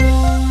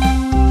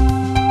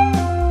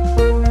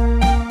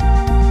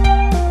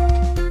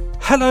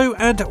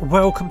and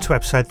welcome to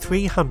episode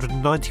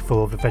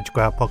 394 of the Veg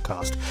Grower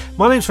Podcast.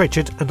 My name's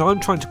Richard and I'm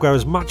trying to grow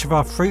as much of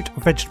our fruit,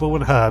 vegetable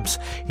and herbs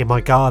in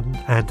my garden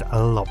and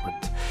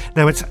allotment.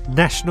 Now it's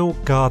National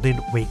Gardening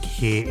Week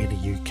here in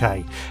the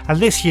UK, and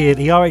this year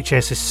the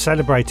RHS is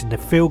celebrating the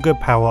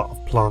feel-good power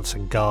of plants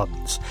and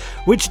gardens,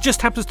 which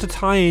just happens to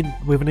tie in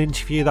with an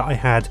interview that I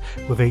had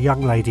with a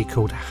young lady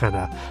called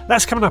Hannah.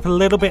 That's coming up a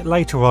little bit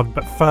later on,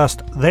 but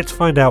first let's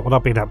find out what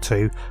I've been up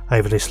to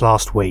over this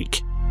last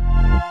week.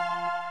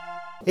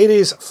 It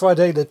is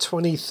Friday the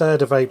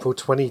 23rd of April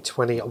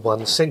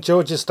 2021, St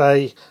George's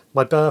Day,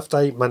 my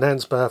birthday, my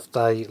nan's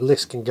birthday,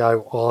 list can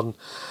go on,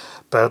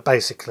 but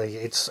basically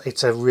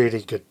it's a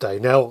really good day.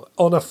 Now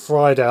on a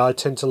Friday I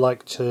tend to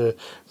like to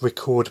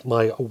record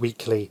my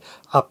weekly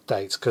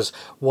updates, because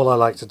what I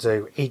like to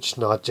do each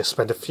night, just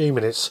spend a few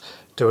minutes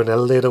doing a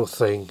little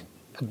thing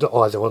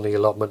either on the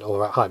allotment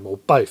or at home or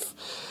both.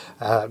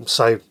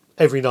 So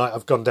every night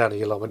I've gone down to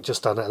the allotment,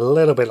 just done a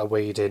little bit of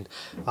weeding,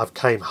 I've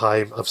came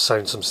home, I've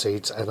sown some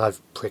seeds and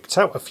I've pricked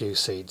out a few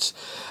seeds.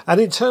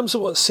 And in terms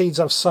of what seeds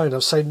I've sown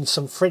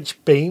some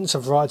French beans, a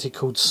variety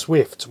called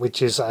Swift,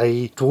 which is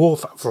a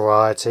dwarf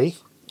variety.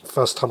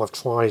 First time I've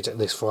tried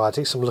this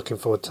variety, so I'm looking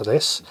forward to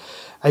this.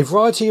 A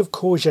variety of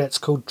courgettes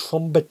called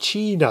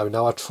Tromboncino.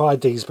 Now I've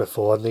tried these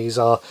before and these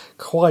are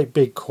quite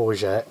big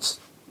courgettes.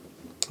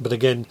 But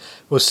again,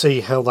 we'll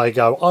see how they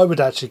go. I would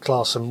actually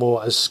class them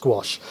more as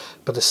squash,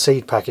 but the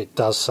seed packet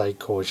does say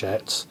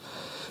courgettes.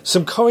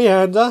 Some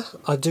coriander.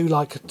 I do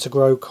like to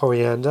grow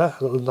coriander,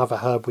 another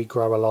herb we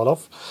grow a lot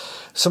of.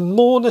 Some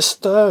more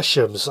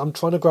nasturtiums. I'm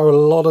trying to grow a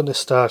lot of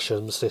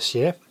nasturtiums this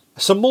year.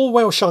 Some more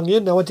Welsh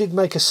onion. Now I did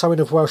make a sowing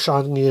of Welsh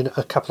onion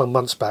a couple of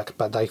months back,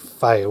 but they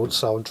failed,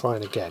 so I'm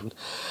trying again.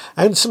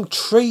 And some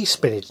tree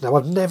spinach. Now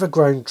I've never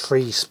grown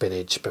tree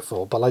spinach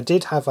before, but I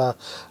did have a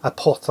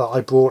pot that I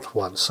brought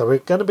once, so we're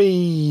going to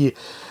be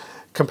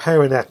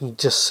comparing that and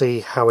just see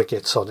how it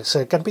gets on. It's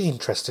going to be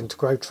interesting to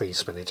grow tree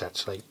spinach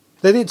actually.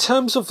 Then in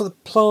terms of the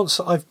plants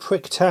that I've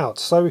pricked out,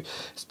 so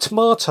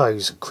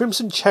tomatoes,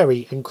 Crimson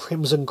Cherry and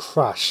Crimson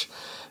Crush.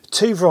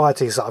 Two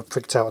varieties that I've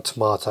pricked out of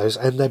tomatoes,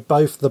 and they're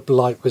both the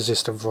blight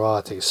resistant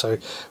varieties, so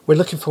we're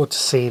looking forward to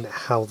seeing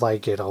how they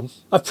get on.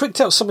 I've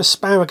pricked out some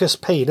asparagus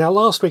pea. Now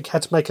last week I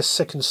had to make a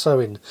second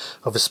sowing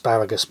of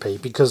asparagus pea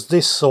because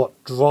this sort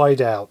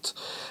dried out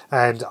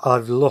and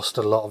I've lost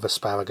a lot of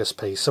asparagus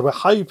pea, so we're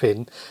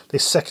hoping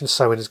this second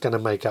sowing is going to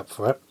make up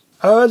for it.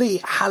 Early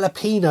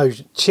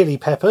jalapeno chili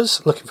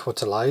peppers, looking forward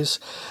to those.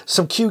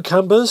 Some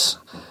cucumbers.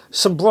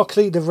 Some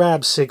broccoli, the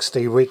Rab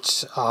 60,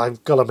 which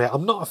I've got to admit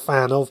I'm not a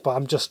fan of, but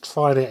I'm just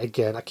trying it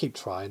again. I keep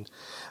trying.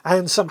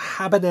 And some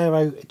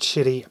habanero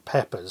chili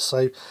peppers.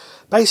 So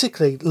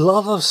basically, a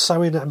lot of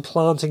sowing and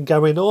planting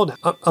going on.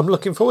 I'm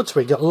looking forward to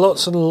it. Got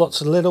lots and lots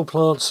of little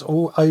plants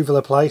all over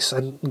the place,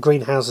 and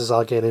greenhouses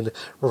are getting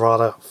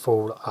rather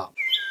full up.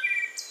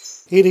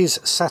 It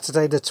is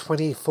Saturday the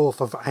 24th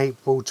of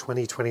April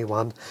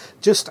 2021,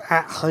 just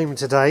at home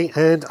today,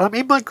 and I'm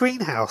in my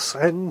greenhouse,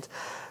 and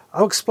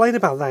I'll explain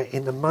about that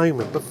in a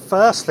moment. But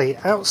firstly,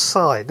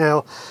 outside.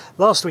 Now,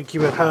 last week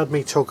you had heard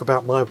me talk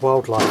about my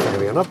wildlife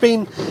area, and I've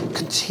been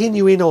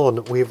continuing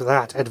on with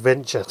that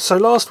adventure. So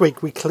last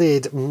week we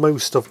cleared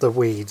most of the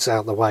weeds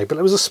out of the way, but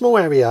there was a small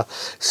area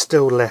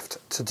still left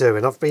to do,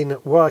 and I've been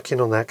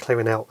working on that,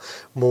 clearing out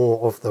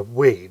more of the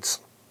weeds.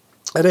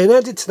 And then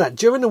added to that,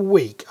 during the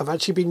week, I've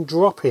actually been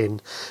dropping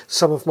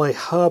some of my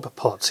herb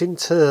pots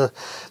into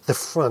the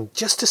front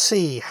just to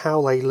see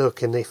how they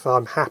look and if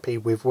I'm happy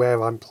with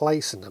where I'm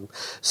placing them.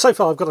 So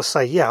far, I've got to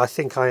say, yeah, I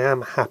think I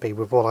am happy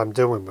with what I'm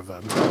doing with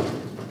them.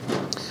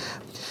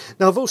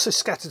 Now, I've also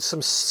scattered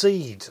some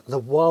seed, the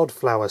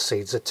wildflower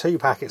seeds, the 2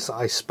 packets that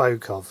I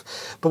spoke of.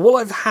 But what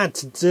I've had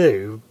to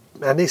do,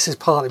 and this is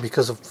partly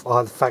because of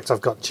the fact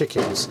I've got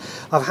chickens,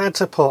 I've had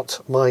to put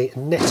my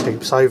net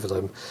hoops over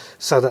them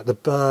so that the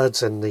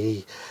birds and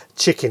the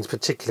chickens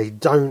particularly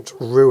don't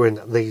ruin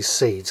these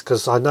seeds,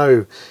 because I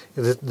know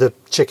the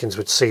chickens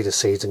would see the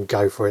seeds and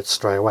go for it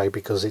straight away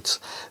because it's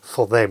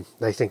for them.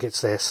 They think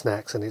it's their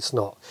snacks and it's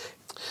not.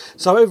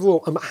 So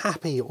overall, I'm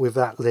happy with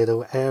that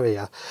little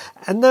area.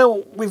 And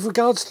now, with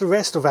regards to the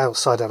rest of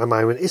outside at the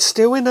moment, it's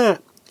still in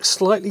that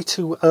slightly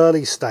too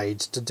early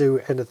stage to do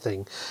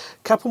anything.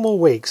 A couple more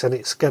weeks and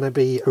it's going to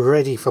be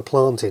ready for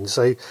planting.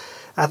 So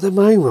at the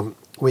moment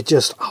we're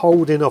just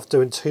holding off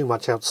doing too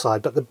much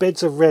outside, but the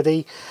beds are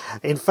ready.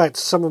 In fact,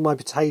 some of my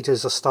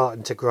potatoes are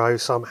starting to grow,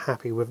 so I'm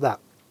happy with that.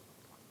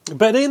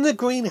 But in the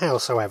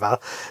greenhouse, however,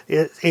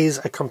 it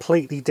is a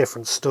completely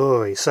different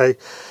story. So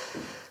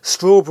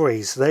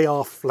strawberries, they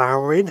are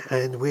flowering,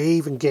 and we're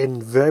even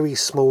getting very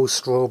small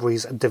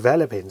strawberries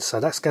developing, so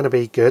that's going to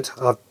be good.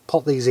 I've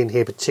put these in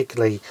here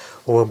particularly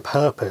or on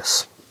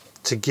purpose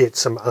to get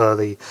some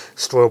early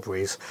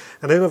strawberries.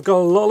 And then I've got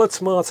a lot of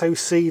tomato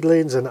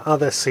seedlings and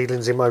other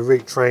seedlings in my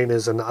root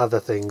trainers and other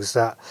things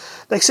that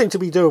they seem to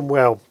be doing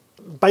well.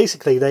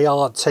 Basically, they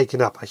are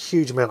taking up a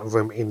huge amount of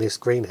room in this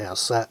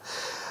greenhouse. That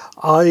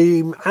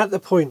I'm at the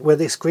point where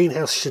this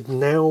greenhouse should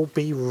now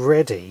be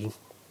ready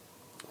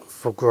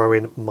for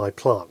growing my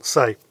plants.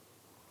 So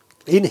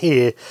In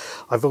here,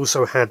 I've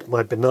also had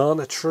my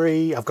banana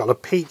tree, I've got a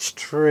peach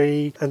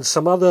tree, and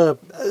some other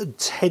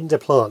tender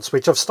plants,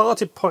 which I've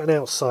started putting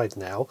outside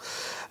now,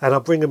 and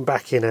I'll bring them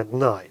back in at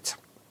night.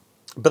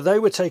 But they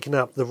were taking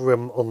up the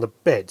room on the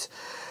bed.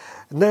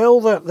 Now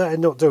that they're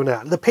not doing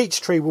that, the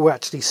peach tree will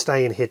actually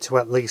stay in here to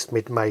at least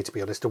mid-May, to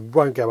be honest. It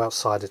won't go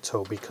outside at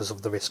all because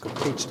of the risk of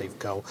peach leaf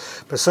gall.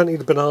 But certainly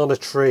the banana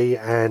tree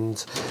and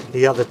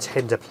the other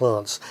tender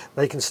plants,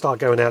 they can start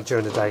going out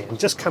during the day and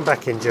just come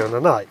back in during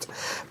the night.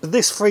 But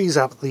this frees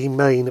up the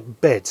main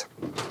bed.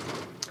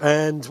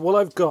 And what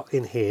I've got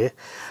in here,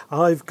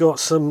 I've got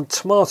some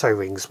tomato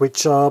rings,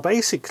 which are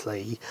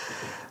basically,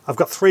 I've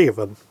got 3 of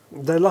them.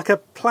 They're like a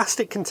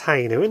plastic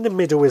container. In the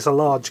middle is a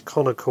large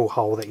conical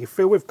hole that you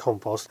fill with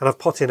compost, and I've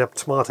potted a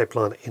tomato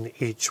plant in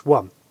each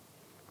one.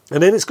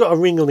 And then it's got a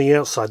ring on the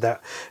outside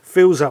that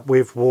fills up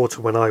with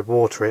water when I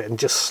water it, and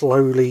just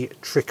slowly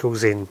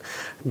trickles in,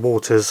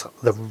 waters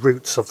the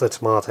roots of the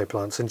tomato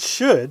plants, and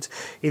should,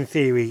 in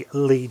theory,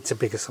 lead to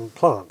bigger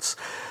plants.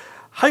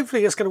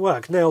 Hopefully it's going to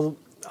work. Now,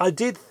 I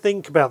did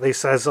think about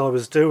this as I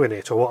was doing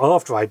it, or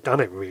after I'd done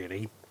it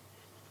really,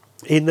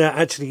 in that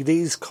actually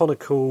these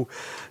conical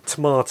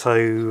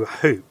tomato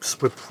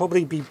hoops would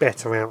probably be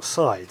better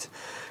outside.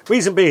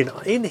 Reason being,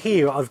 in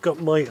here I've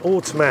got my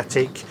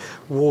automatic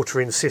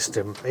watering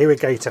system,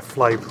 Irrigator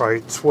Flow Pro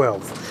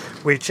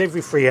 12, which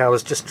every 3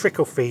 hours just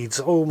trickle feeds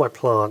all my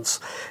plants,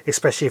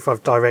 especially if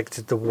I've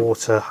directed the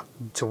water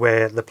to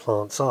where the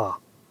plants are.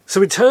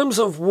 So in terms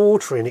of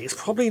watering, it's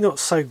probably not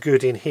so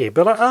good in here,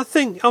 but I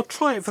think I'll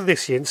try it for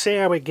this year and see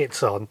how it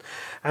gets on.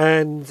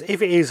 And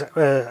if it is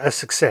a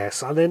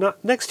success, and then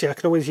next year I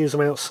can always use them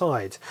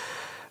outside.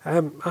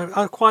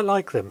 I quite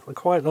like them. I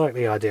quite like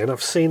the idea, and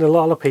I've seen a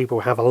lot of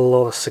people have a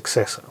lot of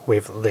success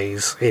with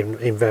these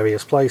in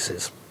various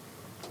places.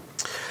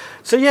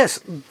 So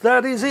yes,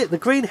 that is it. The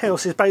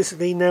greenhouse is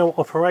basically now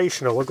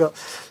operational. I've got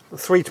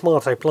 3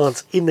 tomato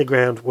plants in the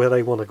ground where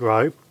they want to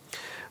grow.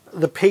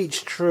 The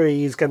peach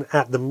tree is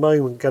at the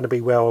moment going to be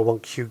where I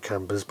want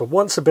cucumbers, but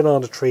once the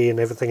banana tree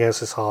and everything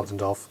else is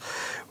hardened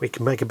off, we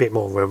can make a bit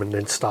more room and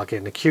then start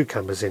getting the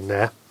cucumbers in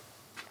there.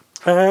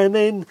 And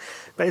then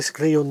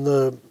basically on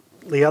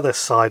the other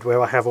side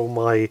where I have all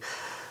my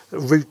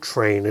root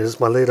trainers,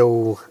 my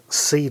little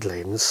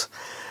seedlings,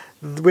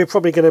 we're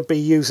probably going to be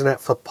using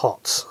that for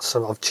pots,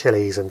 some of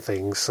chilies and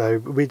things, so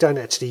we don't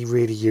actually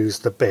really use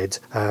the bed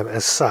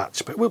as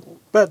such.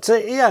 But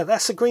yeah,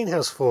 that's the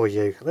greenhouse for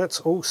you. That's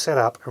all set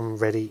up and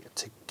ready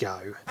to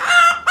go.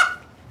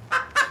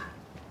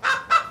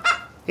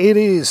 It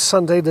is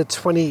Sunday the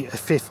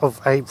 25th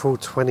of April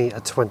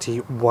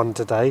 2021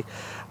 today.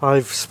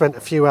 I've spent a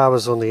few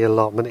hours on the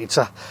allotment. It's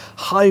a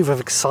hive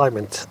of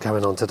excitement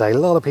going on today. A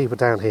lot of people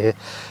down here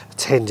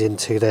tending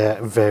to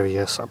their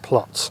various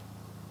plots.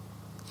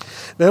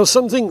 Now,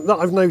 something that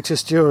I've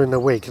noticed during the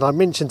week, and I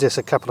mentioned this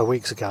a couple of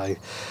weeks ago,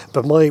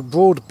 but my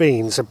broad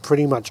beans have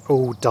pretty much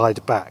all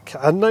died back.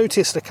 I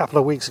noticed a couple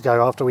of weeks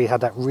ago, after we had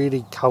that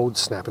really cold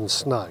snap and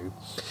snow,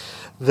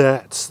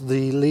 that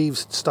the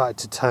leaves had started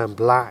to turn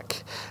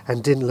black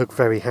and didn't look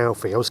very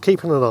healthy. I was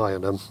keeping an eye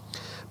on them,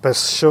 but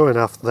sure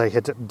enough, they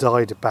had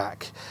died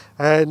back.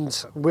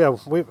 And, well,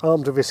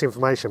 armed with this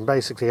information,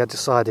 basically I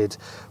decided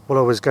what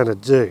I was going to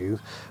do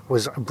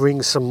was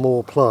bring some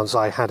more plants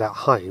I had at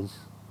home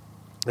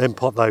and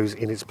put those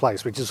in its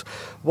place, which is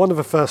one of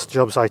the first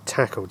jobs I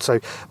tackled. So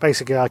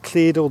basically I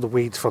cleared all the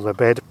weeds from the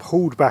bed,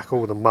 pulled back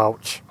all the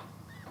mulch,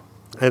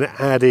 and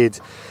added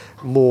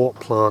more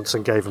plants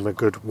and gave them a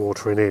good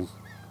watering in.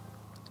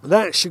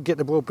 That should get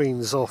the broad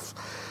beans off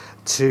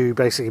to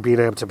basically being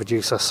able to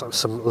produce us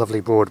some lovely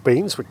broad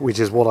beans, which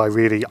is what I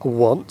really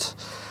want.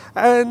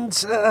 And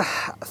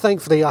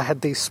thankfully I had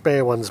these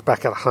spare ones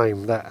back at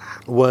home that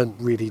weren't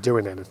really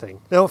doing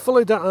anything. Now I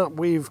followed that up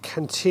with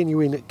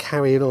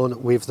carrying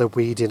on with the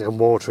weeding and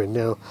watering.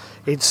 Now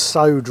it's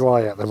so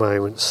dry at the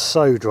moment,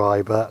 so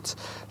dry, but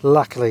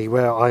luckily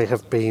where I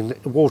have been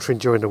watering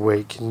during the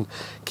week and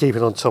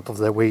keeping on top of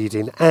the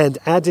weeding and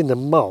adding the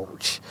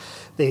mulch,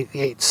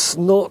 it's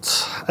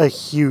not a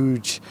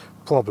huge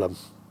problem.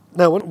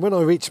 Now, when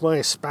I reached my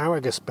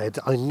asparagus bed,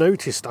 I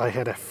noticed I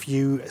had a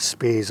few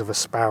spears of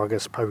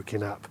asparagus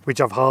poking up, which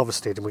I've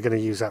harvested, and we're going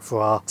to use that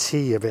for our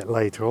tea a bit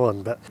later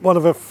on. But one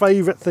of our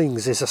favourite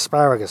things is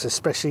asparagus,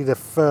 especially the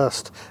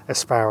first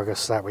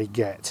asparagus that we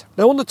get.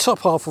 Now, on the top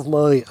half of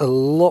my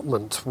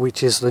allotment,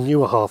 which is the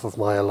newer half of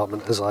my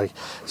allotment, as I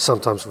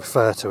sometimes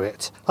refer to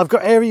it, I've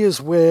got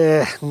areas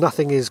where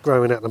nothing is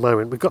growing at the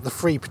moment. We've got the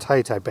 3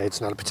 potato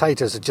beds. Now, the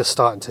potatoes are just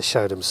starting to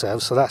show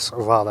themselves, so that's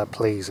rather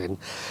pleasing.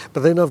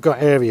 But then I've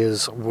got areas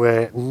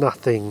where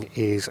nothing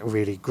is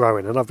really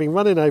growing, and I've been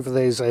running over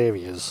those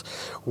areas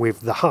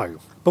with the hoe.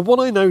 But what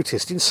I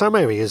noticed, in some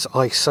areas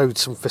I sowed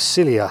some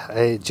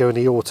Phacelia during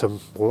the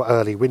autumn or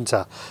early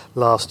winter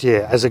last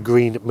year as a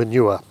green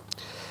manure.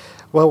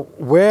 Well,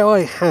 where I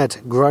had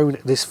grown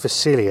this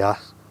Phacelia,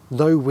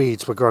 no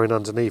weeds were growing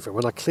underneath it.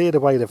 When I cleared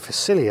away the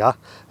Phacelia,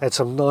 I had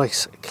some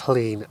nice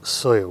clean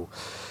soil.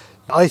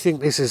 I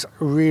think this is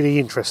really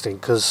interesting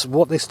because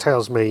what this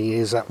tells me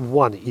is that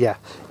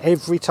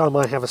every time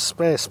I have a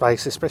spare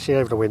space, especially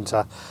over the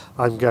winter,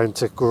 I'm going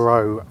to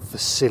grow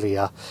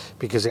Phacelia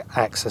because it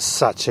acts as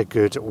such a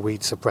good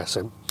weed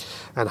suppressant,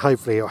 and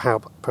hopefully it'll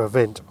help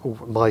prevent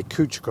my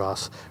couch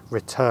grass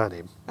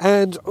returning.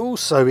 And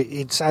also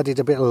it's added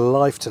a bit of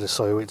life to the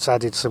soil. It's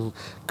added some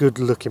good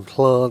looking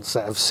plants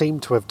that have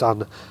seemed to have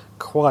done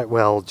quite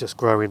well just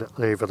growing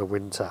over the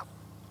winter.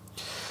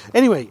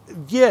 Anyway,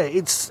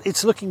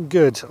 it's looking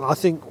good. I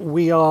think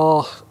we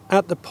are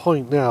at the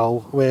point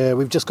now where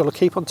we've just got to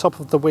keep on top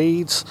of the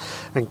weeds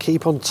and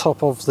keep on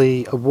top of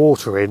the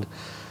watering,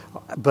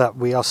 but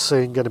we are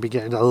soon going to be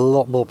getting a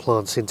lot more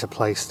plants into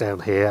place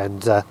down here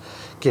and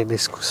getting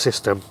this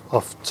system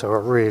off to a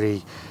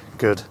really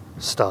good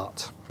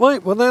start.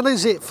 Right, well that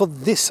is it for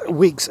this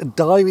week's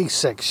diary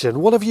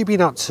section. What have you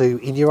been up to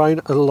in your own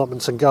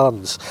allotments and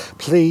gardens?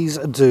 Please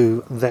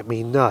do let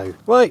me know.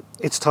 Right,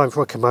 it's time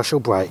for a commercial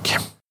break.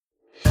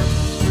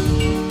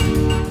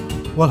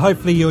 Well,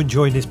 hopefully you're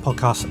enjoying this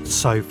podcast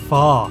so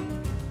far.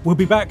 We'll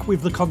be back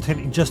with the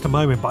content in just a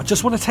moment, but I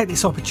just want to take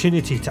this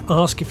opportunity to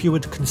ask if you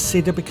would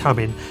consider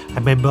becoming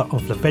a member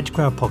of the Veg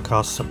Grower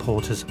Podcast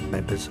Supporters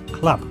Members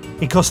Club.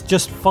 It costs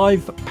just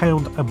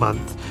 £5 a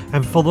month,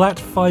 and for that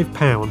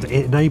 £5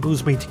 it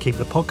enables me to keep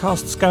the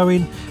podcasts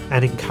going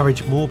and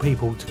encourage more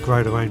people to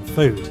grow their own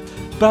food.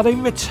 But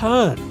in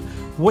return,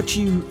 what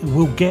you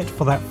will get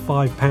for that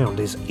 £5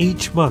 is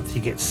each month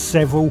you get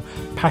several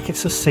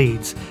packets of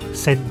seeds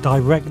sent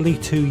directly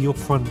to your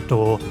front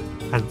door,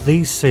 and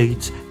these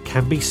seeds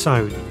can be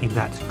sown in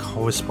that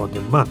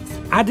corresponding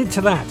month. Added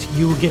to that,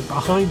 you will get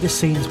behind the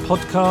scenes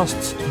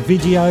podcasts,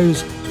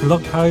 videos,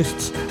 blog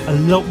posts, a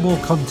lot more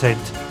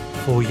content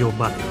for your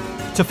money.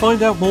 To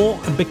find out more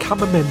and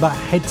become a member,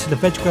 head to the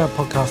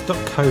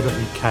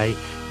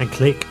veggrowerpodcast.co.uk and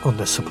click on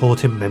the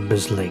supporting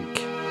members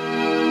link.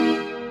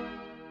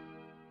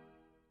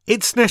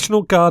 It's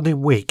National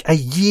Gardening Week, a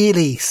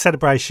yearly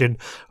celebration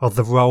of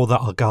the role that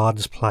our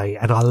gardens play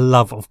and our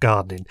love of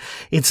gardening.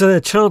 It's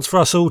a chance for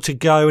us all to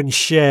go and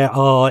share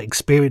our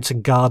experience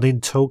in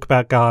gardening, talk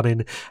about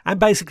gardening, and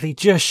basically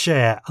just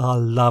share our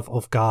love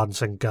of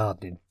gardens and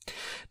gardening.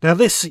 Now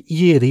this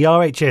year the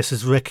RHS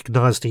has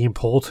recognised the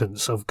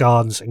importance of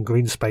gardens and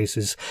green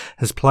spaces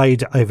has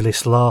played over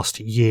this last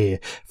year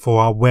for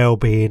our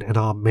well-being and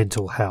our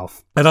mental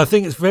health. And I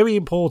think it's very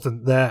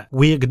important that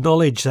we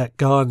acknowledge that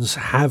gardens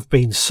have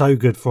been so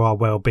good for our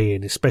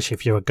well-being, especially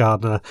if you're a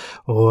gardener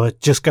or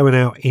just going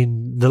out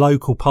in the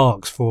local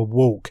parks for a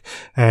walk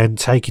and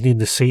taking in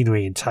the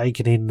scenery and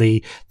taking in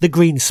the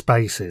green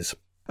spaces.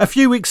 A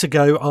few weeks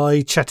ago,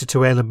 I chatted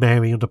to Ellen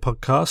Mary on the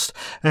podcast,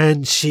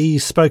 and she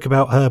spoke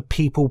about her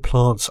People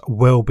Plants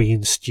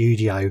Wellbeing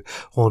Studio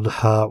on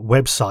her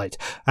website.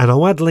 And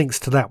I'll add links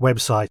to that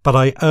website, but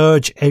I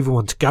urge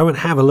everyone to go and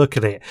have a look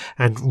at it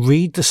and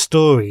read the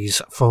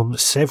stories from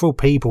several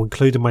people,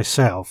 including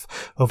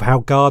myself, of how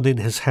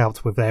gardening has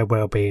helped with their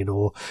wellbeing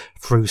or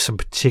through some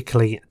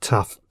particularly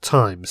tough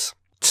times.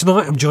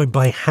 Tonight I'm joined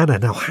by Hannah.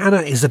 Now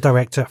Hannah is the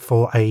director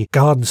for a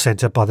garden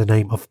centre by the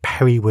name of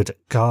Perrywood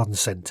Garden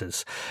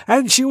Centres,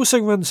 and she also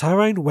runs her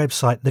own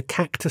website,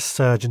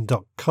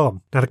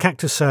 thecactussurgeon.com. Now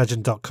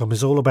thecactussurgeon.com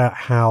is all about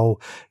how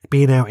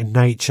being out in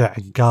nature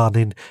and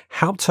gardening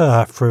helped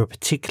her through a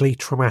particularly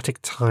traumatic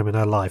time in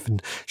her life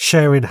and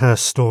sharing her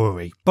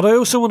story. But I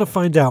also want to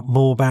find out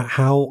more about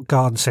how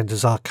garden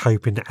centres are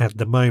coping at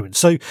the moment.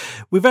 So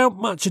without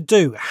much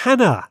ado,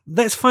 Hannah,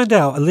 let's find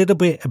out a little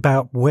bit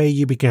about where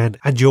you began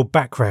and your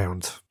background.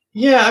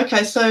 Yeah,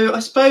 okay. So I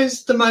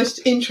suppose the most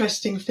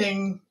interesting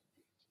thing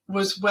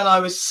was when I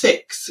was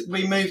 6,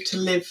 we moved to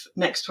live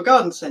next to a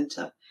garden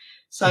centre.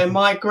 So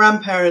my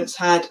grandparents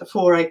had a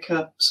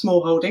 4-acre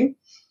small holding,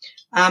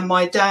 and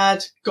my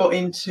dad got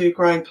into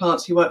growing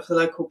plants. He worked for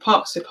the local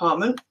parks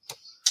department,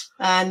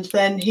 and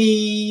then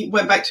he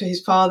went back to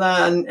his father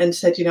and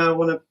said, you know, I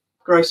want to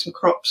grow some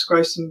crops,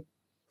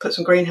 put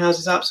some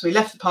greenhouses up. So he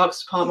left the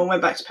parks department,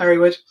 went back to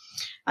Perrywood,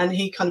 and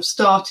he kind of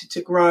started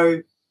to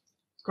grow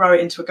it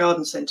into a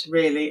garden centre,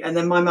 really. And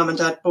then my mum and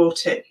dad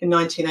bought it in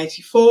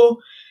 1984,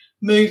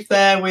 moved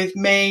there with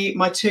me,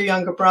 my 2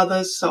 younger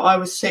brothers. So I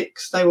was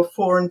 6, they were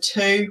 4 and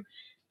 2.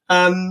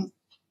 And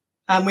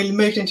we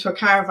moved into a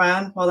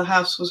caravan while the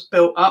house was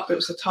built up. It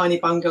was a tiny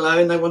bungalow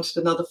and they wanted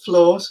another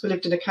floor. So we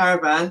lived in a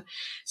caravan.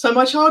 So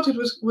my childhood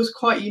was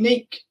quite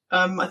unique,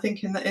 I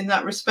think, in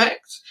that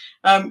respect.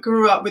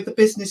 Grew up with the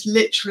business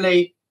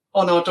literally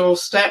on our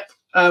doorstep.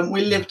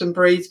 We lived and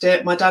breathed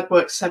it. My dad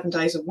worked 7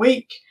 days a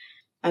week.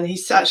 And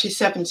he's actually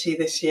 70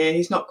 this year.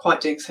 He's not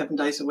quite doing 7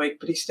 days a week,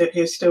 but he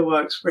still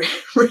works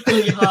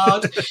really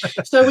hard.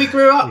 So we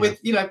grew up with,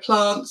 you know,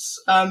 plants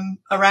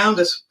around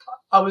us.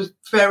 I was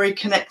very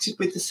connected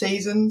with the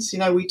seasons. You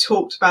know, we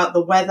talked about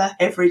the weather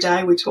every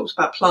day. We talked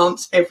about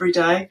plants every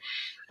day.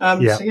 So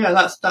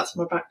yeah, that's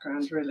my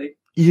background, really.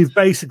 You've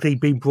basically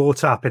been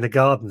brought up in a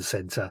garden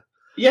centre.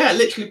 Yeah,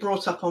 literally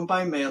brought up on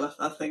bone meal,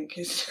 I think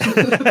is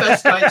the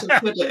best way to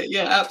put it.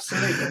 Yeah,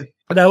 absolutely.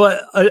 Now,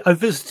 I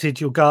visited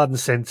your garden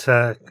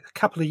centre a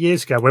couple of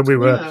years ago when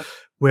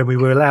we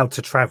were allowed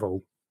to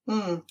travel.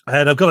 And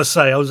I've got to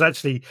say, I was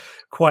actually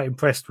quite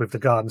impressed with the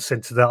garden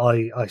centre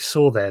that I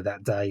saw there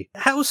that day.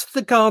 How's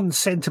the garden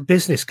centre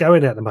business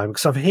going at the moment?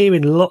 Because I'm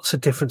hearing lots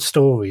of different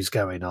stories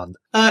going on.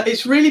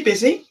 It's really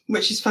busy,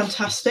 which is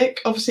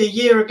fantastic. Obviously, a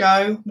year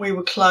ago, we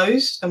were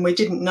closed and we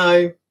didn't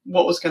know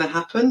what was going to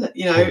happen.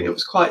 It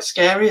was quite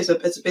scary as a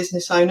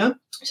business owner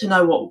to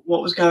know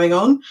what was going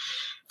on.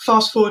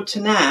 Fast forward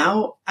to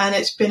now, and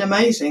it's been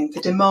amazing.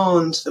 The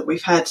demand that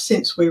we've had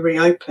since we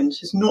reopened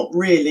has not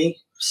really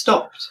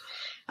stopped.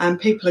 And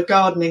people are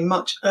gardening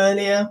much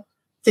earlier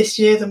this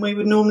year than we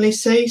would normally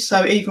see.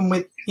 So even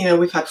with,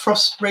 we've had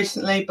frost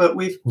recently, but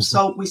we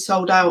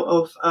sold out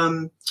of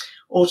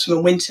autumn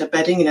and winter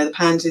bedding, the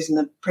pansies and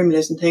the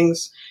primulas and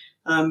things,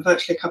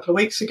 virtually a couple of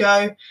weeks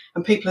ago.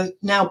 And people are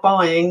now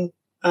buying,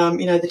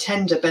 the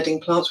tender bedding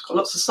plants. We've got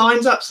lots of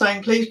signs up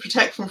saying, please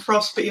protect from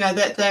frost. But,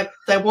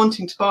 they're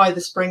wanting to buy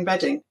the spring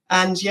bedding.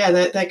 And,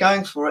 they're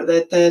going for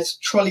it. There's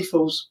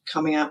trolleyfuls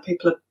coming out.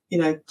 People are,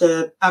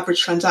 the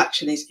average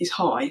transaction is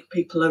high.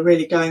 People are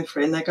really going for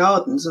it in their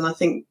gardens. And I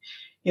think,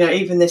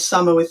 even this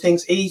summer with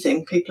things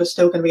easing, people are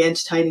still going to be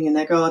entertaining in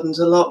their gardens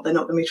a lot. They're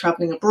not going to be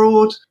travelling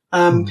abroad.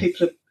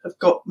 People have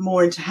got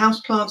more into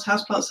houseplants.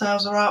 Houseplant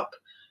sales are up.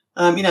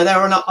 They're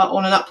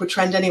on an upward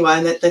trend anyway,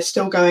 and they're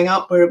still going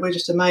up. We're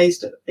just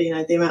amazed at,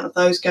 the amount of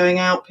those going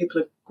out.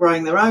 People are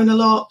growing their own a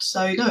lot.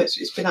 So,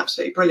 it's been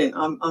absolutely brilliant.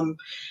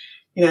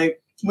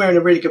 We're in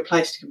a really good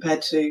place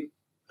compared to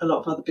a lot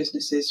of other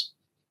businesses.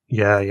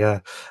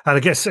 Yeah. And I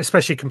guess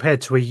especially compared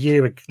to a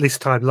year this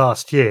time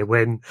last year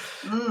when,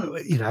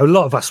 a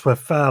lot of us were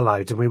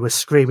furloughed and we were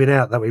screaming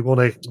out that we want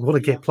to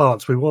get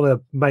plants. We want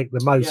to make the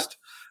most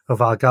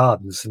of our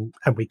gardens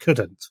and we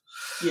couldn't.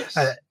 Yes.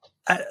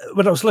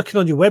 When I was looking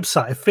on your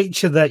website, a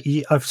feature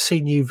that I've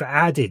seen you've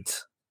added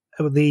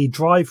the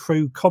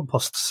drive-through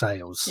compost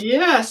sales.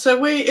 Yeah.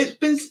 So it's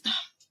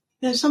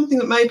been something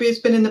that maybe has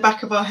been in the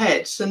back of our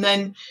heads. And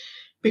then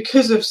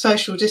because of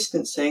social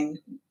distancing,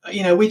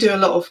 we do a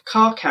lot of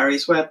car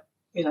carries where,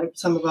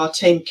 some of our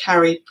team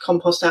carry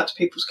compost out to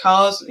people's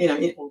cars,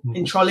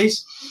 in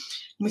trolleys.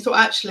 And we thought,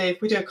 actually,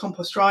 if we do a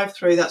compost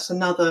drive-through, that's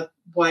another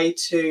way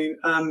to,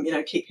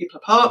 keep people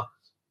apart.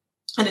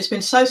 And it's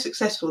been so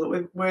successful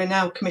that we're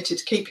now committed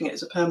to keeping it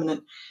as a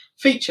permanent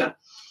feature.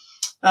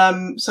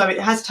 So it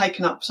has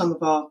taken up some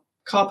of our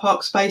car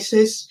park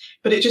spaces,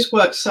 but it just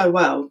works so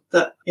well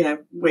that,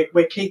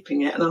 we're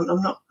keeping it.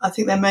 And I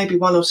think there may be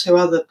one or two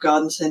other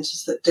garden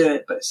centres that do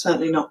it, but it's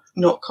certainly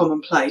not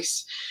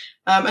commonplace.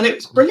 And it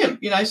was brilliant,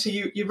 so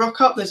you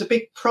rock up, there's a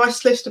big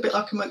price list, a bit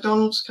like a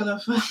McDonald's kind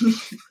of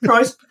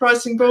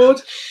pricing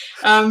board.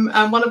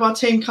 And one of our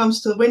team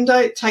comes to the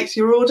window, takes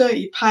your order,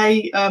 you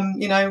pay,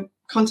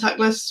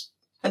 contactless,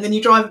 and then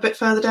you drive a bit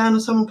further down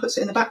and someone puts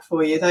it in the back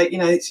for you. So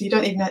you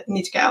don't even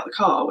need to get out of the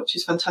car, which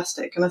is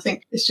fantastic. And I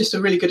think it's just a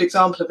really good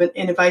example of an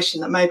innovation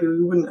that maybe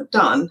we wouldn't have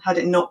done had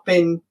it not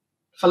been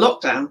for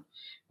lockdown.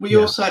 We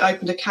also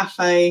opened a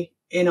cafe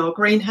in our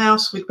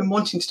greenhouse. We've been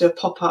wanting to do a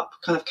pop-up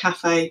kind of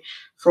cafe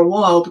for a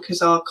while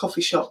because our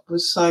coffee shop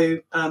was so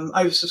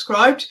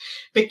oversubscribed,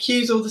 big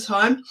queues all the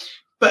time.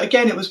 But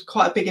again, it was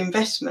quite a big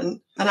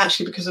investment. And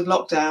actually, because of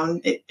lockdown,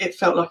 it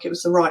felt like it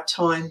was the right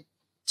time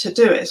to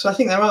do it. So I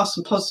think there are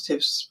some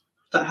positives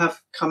that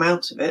have come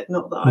out of it.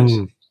 Not that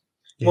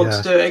I want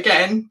to do it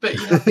again, but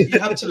you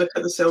have to look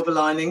at the silver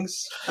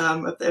linings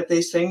of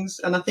these things.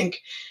 And I think,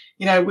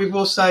 we've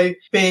also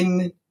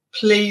been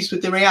pleased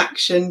with the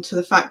reaction to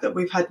the fact that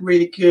we've had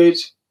really good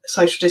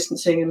social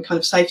distancing and kind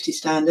of safety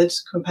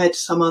standards compared to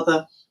some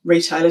other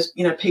retailers.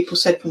 People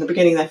said from the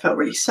beginning they felt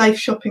really safe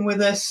shopping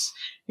with us.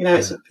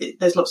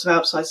 There's lots of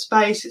outside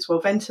space. It's well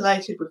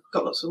ventilated. We've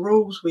got lots of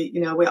rules. We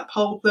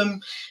uphold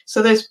them.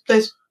 So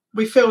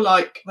we feel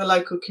like the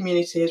local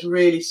community has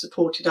really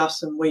supported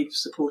us and we've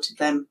supported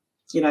them.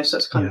 So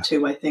it's kind of a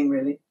two-way thing,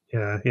 really.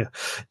 Yeah.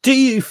 Do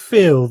you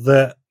feel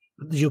that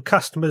your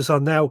customers are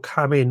now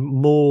coming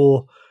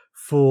more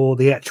for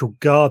the actual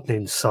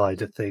gardening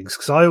side of things?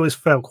 Because I always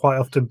felt quite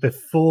often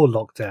before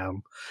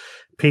lockdown,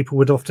 people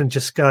would often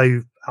just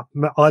go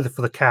either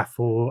for the cafe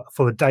or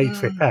for a day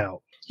trip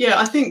out. Yeah,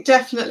 I think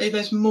definitely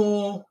there's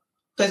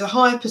a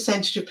higher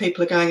percentage of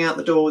people are going out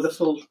the door with a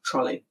full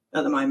trolley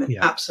at the moment.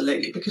 Yeah.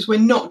 Absolutely. Because we're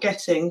not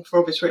getting, for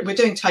obvious reasons, we're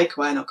doing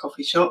takeaway in our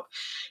coffee shop,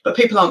 but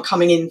people aren't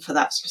coming in for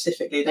that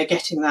specifically. They're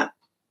getting that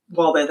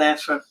while they're there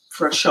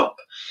for a shop.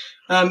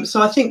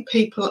 So I think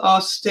people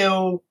are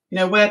still,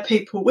 where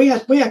people, we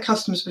had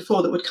customers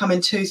before that would come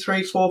in 2,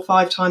 3, 4,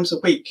 5 times a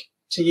week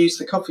to use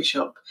the coffee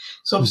shop.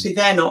 So obviously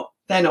they're not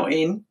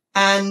in.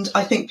 And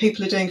I think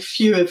people are doing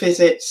fewer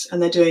visits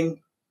and they're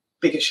doing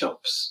bigger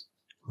shops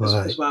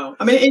as well.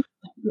 I mean,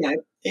 it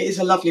is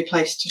a lovely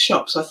place to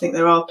shop. So I think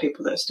there are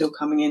people that are still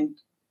coming in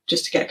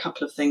just to get a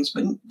couple of things,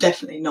 but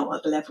definitely not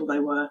at the level they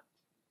were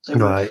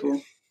before.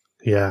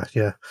 Yeah.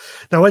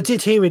 Now, I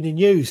did hear in the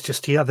news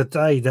just the other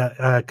day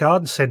that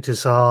garden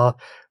centres are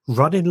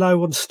running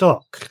low on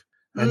stock.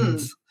 And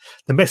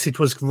the message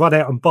was run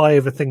out and buy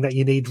everything that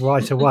you need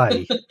right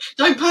away.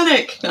 Don't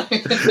panic. No.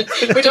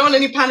 We don't want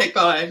any panic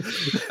buying.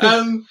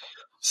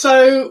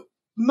 So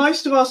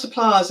Most of our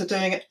suppliers are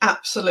doing an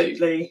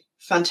absolutely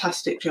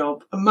fantastic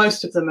job, and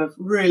most of them have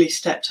really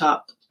stepped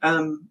up,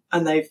 and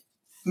they've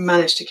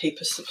managed to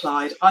keep us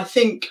supplied. I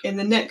think in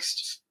the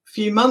next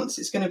few months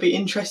it's going to be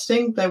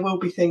interesting. There will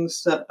be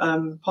things that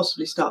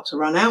possibly start to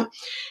run out.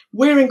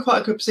 We're in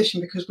quite a good position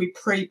because we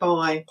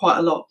pre-buy quite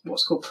a lot,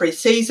 what's called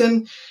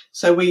pre-season.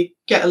 So we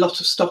get a lot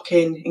of stock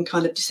in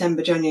kind of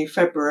December, January,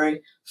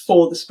 February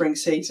for the spring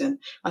season.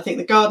 I think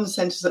the garden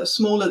centres that are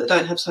smaller, that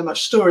don't have so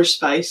much storage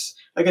space,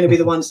 are going to be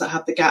the ones that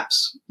have the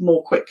gaps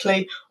more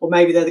quickly, or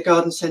maybe they're the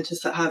garden centres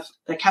that have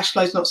their cash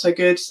flows not so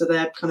good, so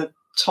they're kind of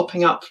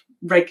topping up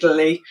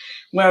regularly,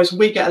 whereas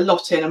we get a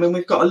lot in. I mean,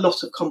 we've got a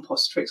lot of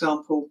compost, for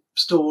example,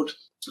 stored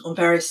on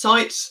various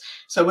sites,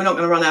 so we're not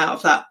going to run out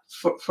of that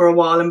for a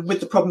while. And with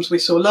the problems we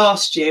saw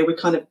last year, we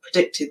kind of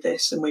predicted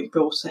this and we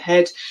brought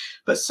ahead.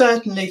 But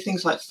certainly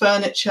things like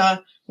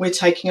furniture, we're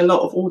taking a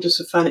lot of orders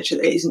of furniture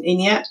that isn't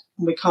in yet,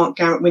 and we can't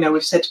guarantee. We know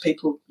we've said to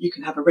people, you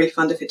can have a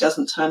refund if it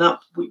doesn't turn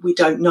up. We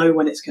don't know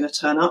when it's going to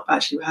turn up.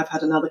 Actually, we have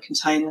had another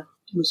container.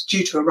 It was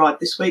due to arrive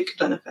this week. I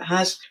don't know if it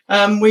has.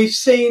 We've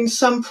seen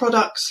some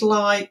products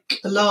like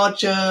the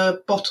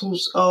larger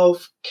bottles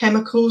of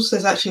chemicals.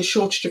 There's actually a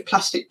shortage of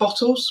plastic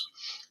bottles.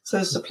 So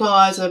the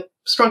suppliers are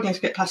struggling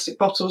to get plastic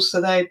bottles, so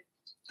they've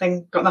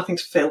got nothing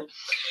to fill.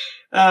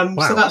 Wow.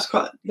 So that's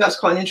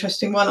quite an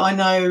interesting one. I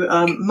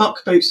know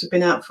muck boots have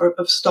been out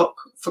of stock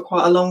for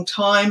quite a long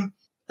time.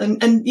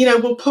 And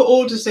we'll put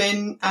orders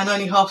in and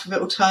only half of it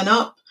will turn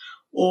up.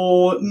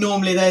 Or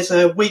normally there's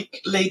a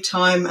week lead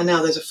time and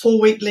now there's a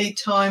 4-week lead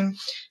time.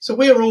 So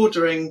we're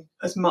ordering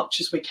as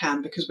much as we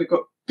can because we've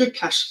got good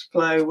cash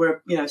flow.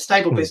 We're, a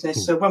stable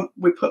business. So when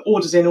we put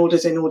orders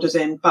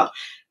in, but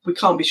we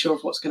can't be sure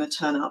of what's going to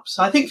turn up.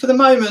 So I think for the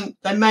moment,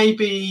 there may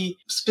be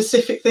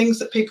specific things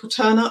that people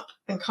turn up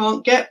and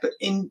can't get, but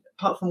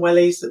apart from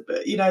wellies,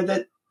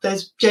 that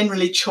there's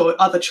generally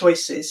other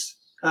choices.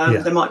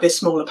 There might be a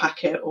smaller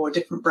packet or a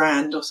different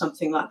brand or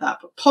something like that,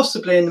 but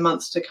possibly in the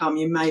months to come,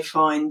 you may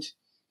find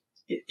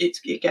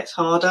it gets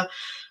harder.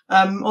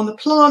 On the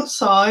plant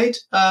side,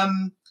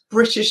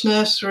 British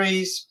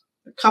nurseries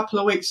a couple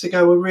of weeks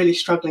ago were really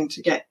struggling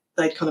to get.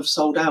 They'd kind of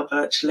sold out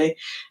virtually.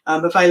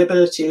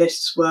 Availability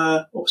lists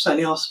or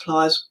certainly our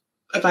suppliers,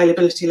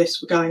 availability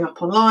lists were going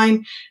up online.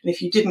 And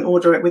if you didn't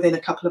order it within a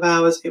couple of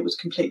hours, it was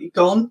completely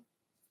gone.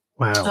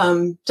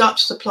 Wow.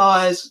 Dutch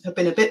suppliers have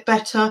been a bit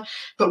better,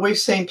 but we've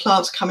seen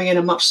plants coming in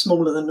are much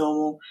smaller than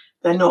normal.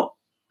 They're not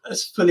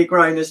as fully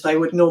grown as they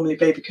would normally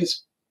be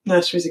because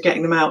nurseries are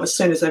getting them out as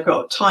soon as they've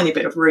got a tiny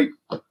bit of root,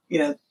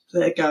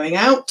 they're going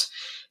out.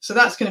 So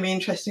that's going to be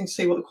interesting to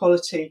see what the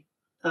quality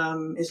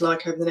is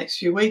like over the next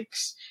few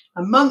weeks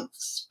and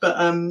months, but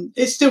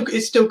it's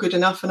still good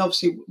enough. And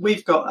obviously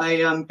we've got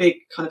a big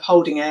kind of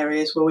holding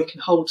areas where we can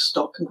hold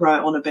stock and grow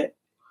it on a bit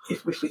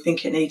if we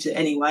think it needs it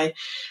anyway.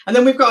 And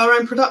then we've got our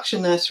own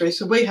production nursery,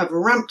 so we have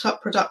ramped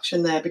up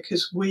production there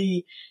because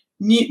we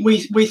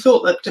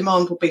thought that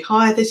demand would be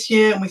higher this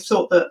year, and we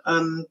thought that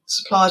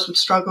suppliers would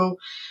struggle.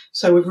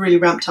 So we've really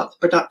ramped up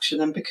the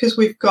production, and because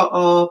we've got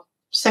our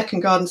second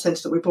garden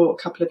centre that we bought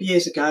a couple of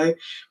years ago,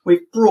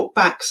 we've brought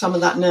back some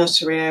of that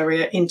nursery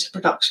area into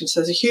production.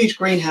 So there's a huge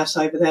greenhouse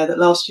over there that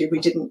last year we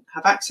didn't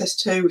have access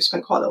to. We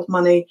spent quite a lot of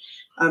money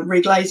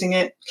reglazing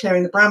it,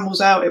 clearing the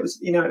brambles out. It was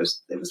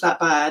that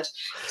bad.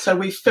 So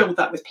we filled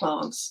that with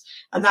plants,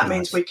 and that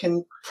means we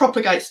can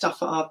propagate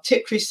stuff at our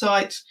Tiptree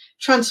site,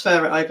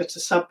 transfer it over to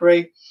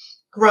Sudbury,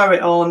 grow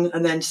it on,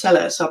 and then sell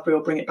it at Sudbury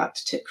or bring it back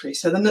to Tiptree.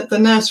 So the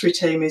nursery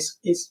team is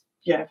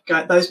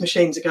those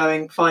machines are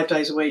going 5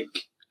 days a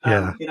week.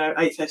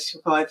 8:30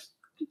 till 5,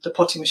 the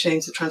potting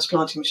machines, the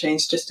transplanting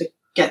machines, just to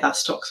get that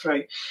stock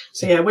through.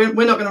 So we're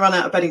not going to run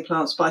out of bedding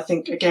plants, but I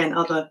think again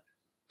other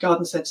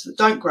garden centres that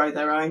don't grow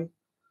their own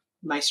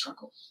may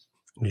struggle.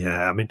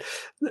 Yeah, I mean,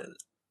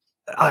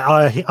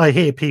 I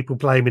hear people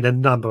blaming a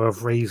number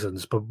of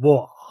reasons, but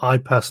what I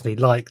personally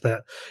like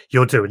that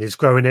you're doing is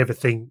growing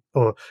everything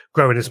or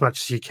growing as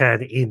much as you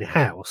can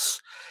in-house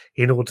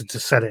in order to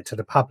sell it to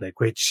the public,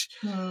 which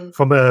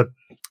from an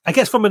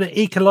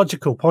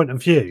ecological point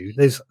of view,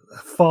 there's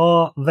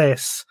far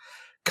less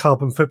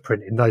carbon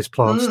footprint in those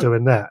plants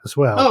doing that as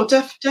well. Oh,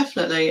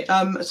 definitely.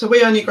 So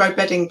we only grow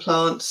bedding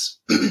plants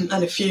and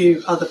a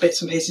few other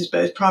bits and pieces,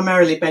 but it's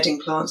primarily bedding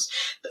plants.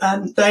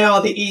 They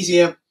are the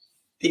easier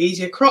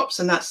crops,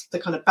 and that's the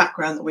kind of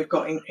background that we've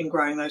got in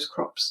growing those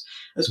crops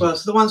as well.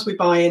 So the ones we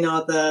buy in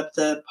are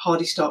the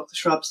hardy stock, the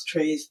shrubs, the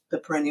trees, the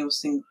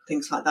perennials,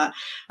 things like that.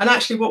 And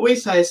actually what we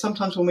say is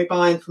sometimes when we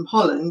buy in from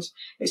Holland,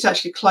 it's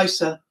actually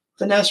closer.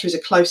 The nurseries are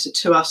closer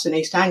to us in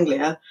East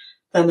Anglia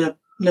than a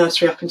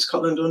nursery up in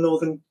Scotland or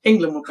Northern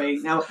England will be.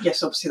 Now,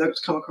 yes, obviously they've got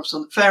to come across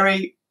on the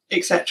ferry,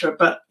 etc.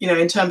 But,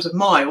 in terms of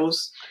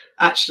miles,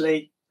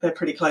 actually, they're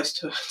pretty close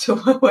to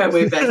where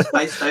we're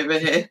based over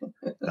here.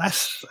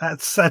 That's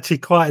actually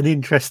quite an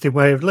interesting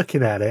way of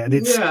looking at it, and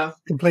it's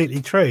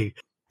completely true.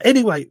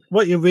 Anyway,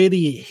 what you're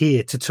really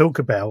here to talk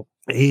about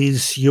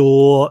is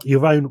your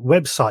own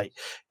website,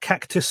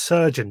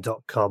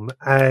 cactussurgeon.com,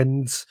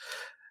 and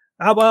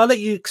I'll let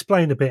you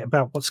explain a bit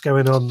about what's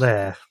going on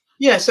there.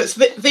 Yeah, so it's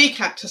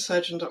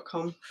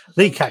thecactussurgeon.com.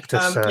 The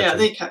Cactus Surgeon. Yeah,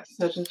 the Cactus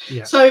Surgeon.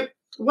 Yeah. So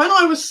when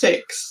I was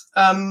 6,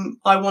 I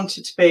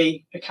wanted to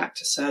be a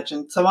cactus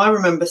surgeon. So I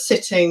remember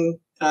sitting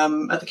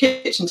at the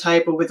kitchen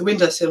table with the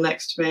windowsill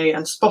next to me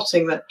and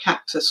spotting that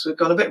cactus had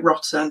gone a bit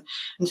rotten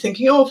and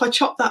thinking, oh, if I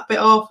chop that bit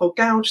off or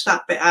gouge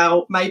that bit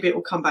out, maybe it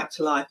will come back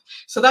to life.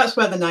 So that's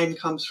where the name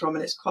comes from,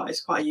 and it's quite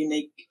a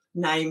unique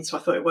name, so I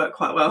thought it worked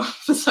quite well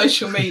for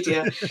social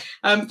media.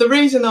 The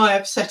reason I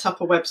have set up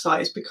a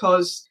website is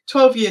because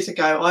 12 years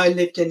ago I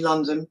lived in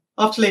London.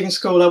 After leaving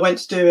school, I went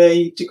to do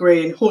a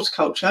degree in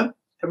horticulture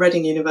at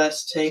Reading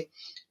University,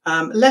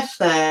 left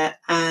there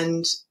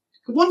and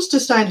wanted to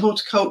stay in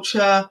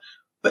horticulture,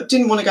 but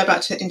didn't want to go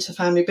back into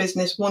family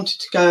business, wanted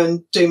to go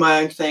and do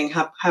my own thing,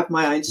 have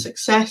my own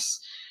success,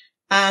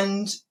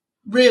 and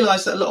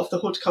realised that a lot of the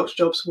horticulture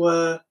jobs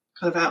were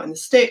kind of out in the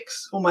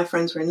sticks. All my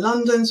friends were in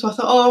London, so I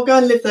thought, I'll go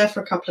and live there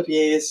for a couple of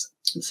years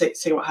and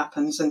see what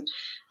happens. And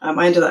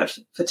I ended up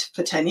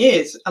for 10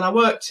 years, and I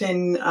worked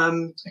in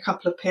a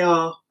couple of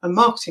PR and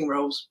marketing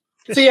roles.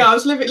 So yeah, I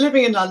was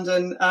living in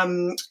London,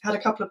 had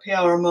a couple of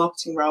PR and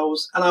marketing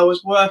roles, and I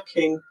was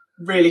working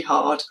really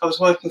hard. I was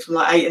working from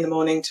like 8 in the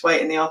morning to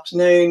 8 in the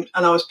afternoon,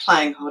 and I was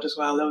playing hard as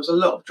well. There was a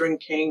lot of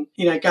drinking,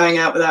 going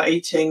out without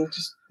eating,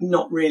 just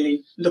not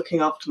really looking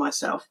after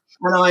myself.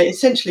 And I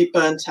essentially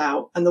burnt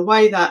out. And the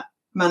way that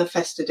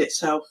manifested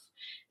itself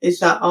is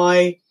that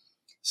I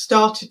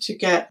started to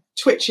get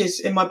twitches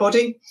in my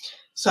body.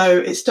 So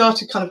it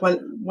started kind of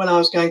when I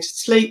was going to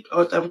sleep, I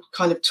would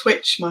kind of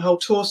twitch my whole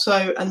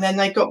torso, and then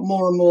they got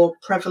more and more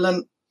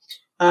prevalent.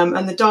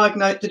 And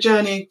the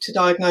journey to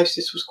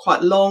diagnosis was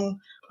quite long.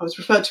 I was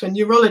referred to a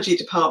neurology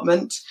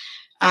department,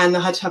 and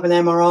I had to have an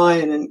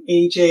MRI and an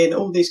EEG and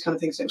all these kind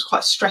of things. It was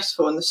quite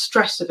stressful, and the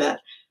stress of it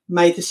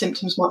made the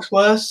symptoms much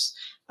worse.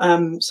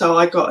 So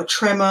I got a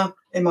tremor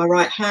in my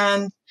right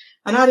hand.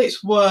 And at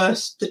its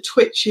worst, the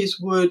twitches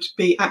would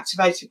be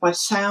activated by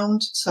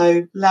sound,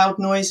 so loud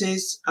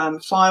noises,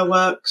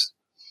 fireworks,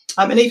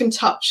 and even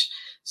touch.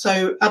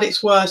 So at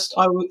its worst,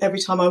 every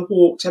time I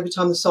walked, every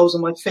time the soles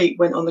of my feet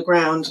went on the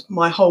ground,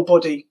 my whole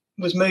body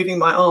was moving.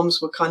 My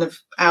arms were kind of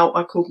out.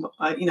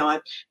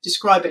 I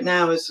describe it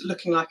now as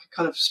looking like a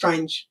kind of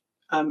strange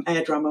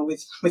air drummer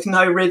with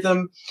no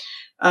rhythm.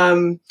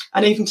 And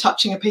even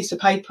touching a piece of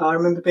paper. I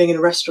remember being in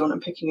a restaurant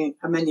and picking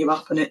a menu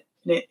up and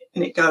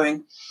it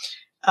going.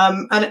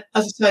 And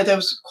as I say, there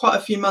was quite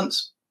a few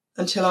months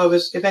until I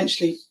was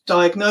eventually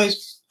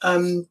diagnosed.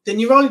 The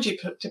neurology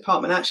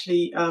department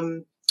actually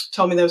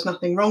told me there was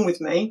nothing wrong with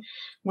me,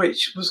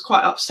 which was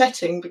quite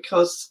upsetting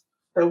because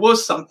there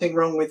was something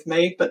wrong with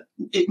me, but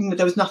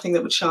there was nothing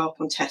that would show up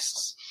on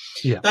tests.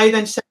 Yeah. They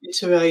then sent me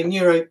to a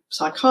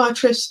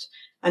neuropsychiatrist,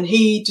 and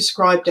he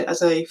described it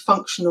as a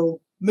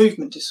functional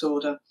movement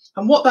disorder.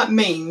 And what that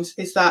means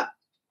is that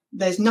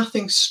there's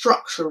nothing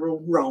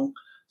structural wrong.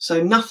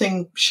 So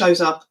nothing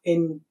shows up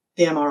in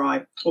the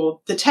MRI, or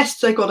the tests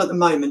they got at the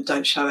moment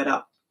don't show it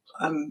up.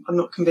 I'm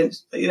not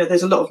convinced.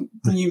 There's a lot of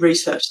new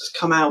research that's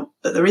come out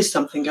that there is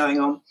something going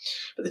on.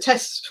 But the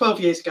tests 12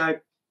 years ago,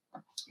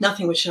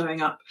 nothing was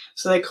showing up.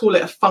 So they call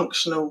it a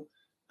functional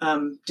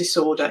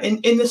disorder.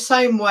 In the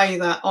same way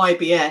that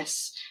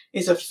IBS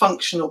is a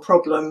functional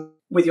problem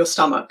with your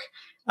stomach.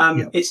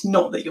 It's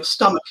not that your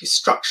stomach is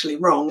structurally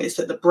wrong, it's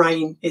that the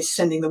brain is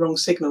sending the wrong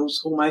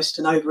signals almost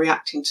and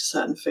overreacting to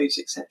certain foods,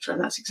 etc.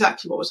 And that's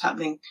exactly what was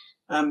happening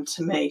to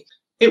me.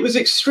 It was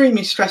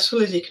extremely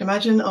stressful, as you can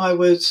imagine. I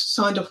was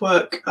signed off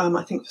work,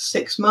 I think, for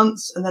 6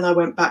 months, and then I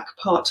went back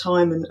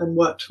part-time and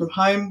worked from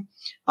home.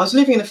 I was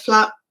living in a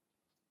flat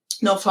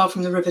not far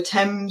from the River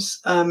Thames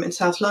in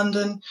South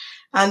London,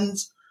 and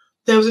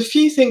there was a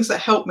few things that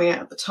helped me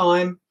at the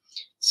time.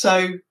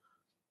 So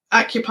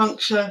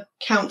acupuncture,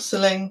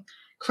 counselling,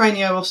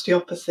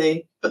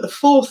 cranio-osteopathy. But the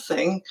fourth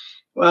thing,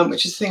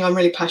 which is the thing I'm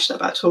really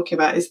passionate about talking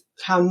about, is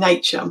how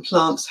nature and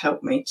plants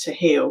help me to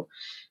heal.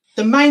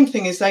 The main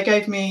thing is they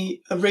gave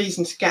me a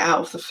reason to get out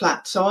of the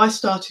flat. So I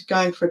started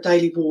going for a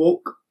daily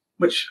walk,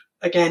 which,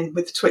 again,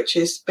 with the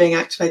twitches being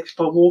activated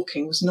by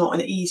walking, was not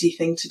an easy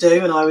thing to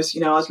do. And I was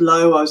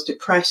low, I was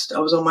depressed, I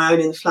was on my own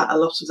in the flat a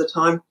lot of the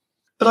time.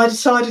 But I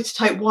decided to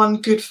take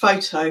one good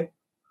photo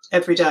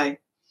every day.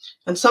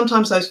 And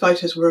sometimes those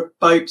photos were of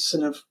boats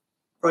and of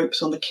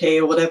ropes on the quay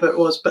or whatever it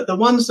was. But the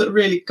ones that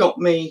really got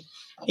me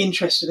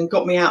interested and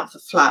got me out of the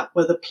flat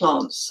were the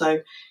plants. So,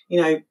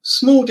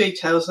 small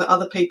details that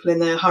other people in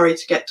their hurry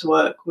to get to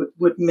work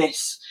would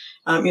miss.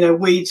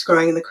 Weeds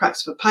growing in the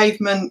cracks of a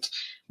pavement,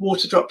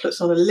 water droplets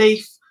on a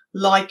leaf,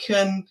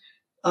 lichen,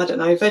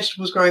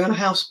 vegetables growing on a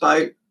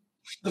houseboat,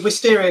 the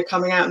wisteria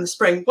coming out in the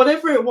spring,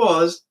 whatever it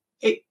was,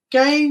 it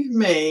gave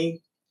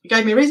me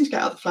a reason to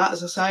get out of the flat,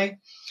 as I say.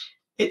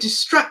 It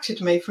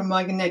distracted me from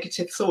my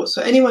negative thoughts.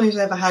 So anyone who's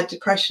ever had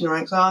depression or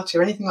anxiety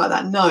or anything like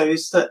that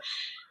knows that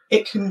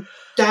it can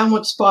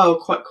downward spiral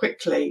quite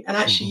quickly. And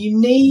actually you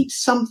need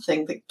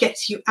something that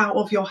gets you out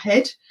of your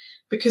head,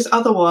 because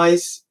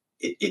otherwise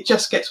it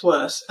just gets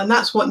worse. And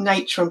that's what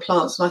nature and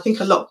plants, and I think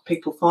a lot of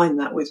people find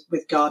that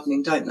with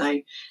gardening, don't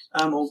they?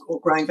 Or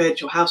growing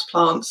veg or house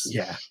plants.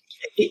 Yeah.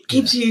 It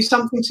gives you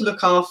something to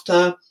look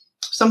after,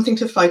 something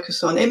to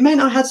focus on. It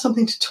meant I had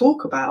something to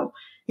talk about.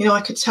 You know,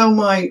 I could tell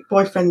my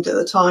boyfriend at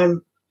the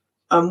time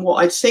what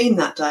I'd seen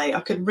that day.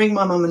 I could ring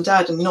my mum and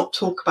dad and not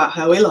talk about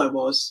how ill I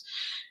was.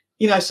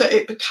 You know, so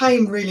it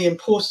became really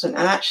important.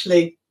 And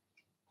actually,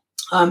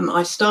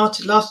 last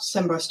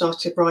December, I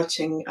started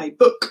writing a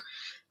book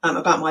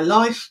about my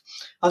life.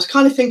 I was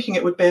kind of thinking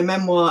it would be a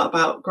memoir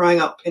about growing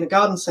up in a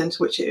garden centre,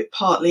 which it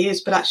partly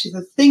is. But actually,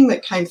 the thing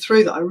that came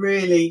through that I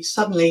really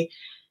suddenly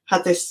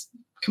had this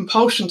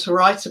compulsion to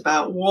write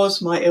about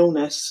was my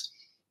illness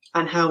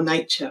and how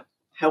nature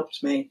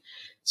helped me.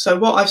 So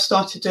what I've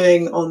started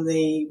doing on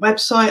the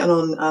website and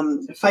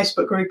on a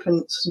Facebook group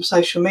and some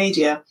social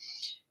media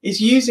is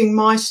using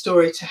my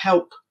story to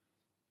help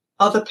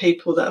other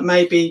people that are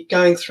maybe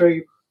going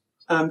through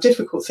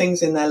difficult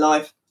things in their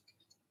life,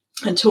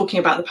 and talking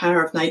about the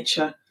power of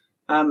nature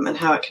and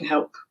how it can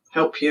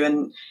help you.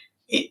 And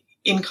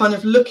in kind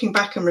of looking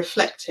back and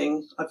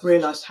reflecting, I've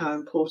realised how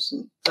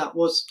important that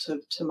was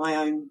to my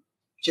own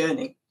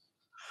journey.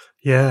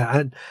 Yeah,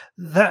 and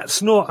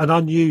that's not an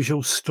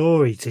unusual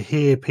story to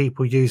hear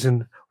people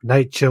using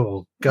nature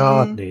or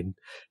gardening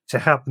to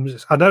help them.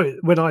 I know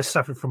when I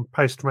suffered from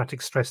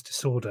post-traumatic stress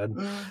disorder,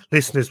 and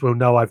listeners will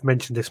know I've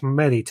mentioned this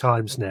many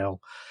times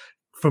now,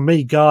 for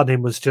me,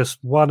 gardening was just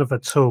one of the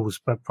tools,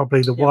 but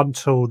probably the one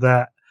tool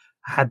that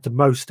had the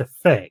most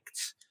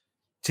effect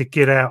to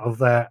get out of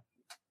that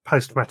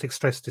post-traumatic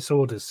stress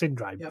disorder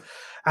syndrome. Yep.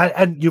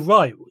 And you're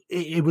right,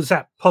 it was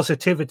that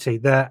positivity,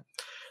 that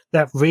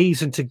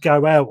reason to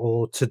go out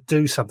or to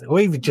do something, or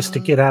even just to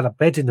get out of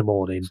bed in the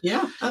morning.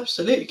 Yeah,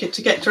 absolutely.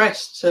 To get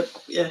dressed.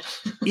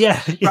 Brush your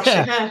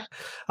hair.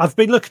 I've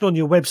been looking on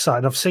your website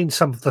and I've seen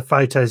some of the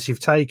photos you've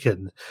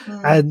taken.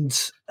 And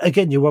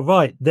again, you were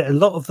right. That a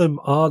lot of them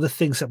are the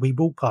things that we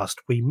walk past,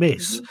 we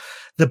miss.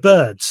 The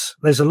birds.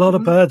 There's a lot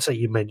of birds that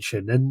you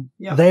mentioned, and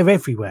they're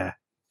everywhere.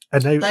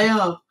 And they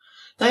are.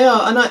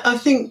 And I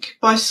think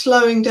by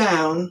slowing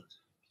down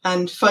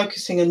and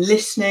focusing and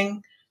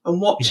listening and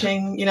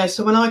watching, you know,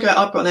 so when I've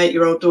got an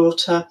 8-year-old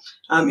daughter,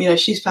 you know,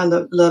 she's found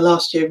the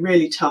last year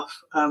really tough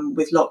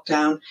with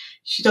lockdown.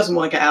 She doesn't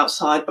want to get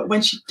outside, but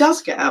when she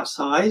does get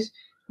outside,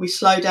 we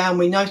slow down,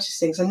 we notice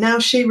things. And now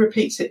she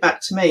repeats it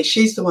back to me.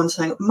 She's the one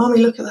saying,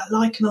 Mummy, look at that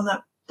lichen on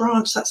that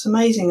branch. That's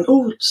amazing. And,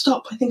 oh,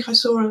 stop. I think I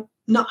saw a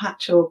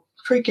nuthatch or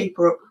tree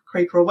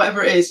creeper or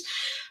whatever it is.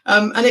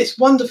 And it's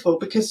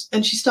wonderful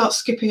and she starts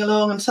skipping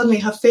along, and suddenly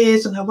her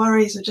fears and her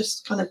worries are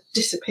just kind of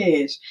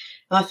disappeared.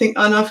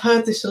 And I've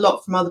heard this a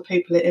lot from other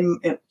people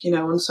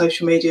on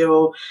social media,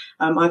 or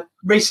I've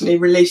recently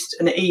released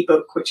an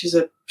ebook, which is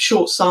a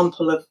short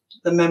sample of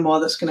the memoir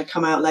that's going to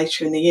come out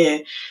later in the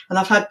year. And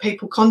I've had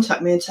people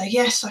contact me and say,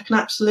 yes, I can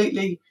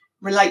absolutely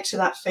relate to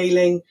that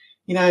feeling.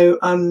 You know,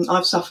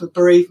 I've suffered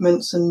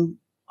bereavements, and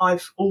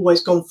I've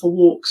always gone for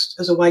walks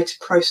as a way to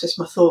process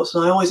my thoughts.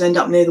 And I always end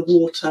up near the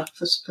water.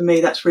 For me,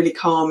 that's really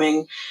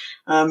calming.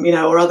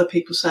 Or other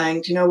people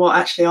saying, do you know what?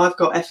 Actually, I've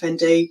got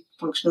FND,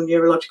 functional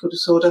neurological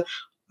disorder.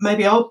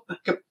 Maybe I'll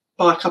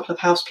buy a couple of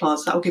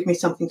houseplants. That'll give me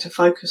something to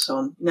focus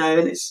on. You know,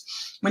 and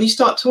it's when you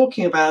start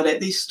talking about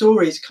it, these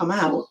stories come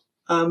out,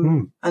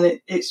 and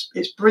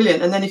it's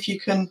brilliant. And then if you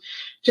can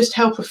just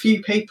help a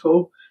few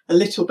people a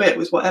little bit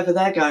with whatever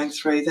they're going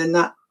through, then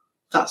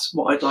that's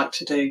what I'd like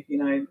to do. You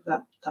know,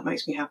 that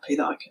makes me happy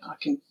that I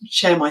can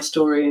share my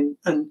story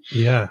and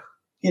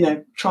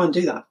try and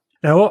do that.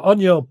 Now, on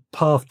your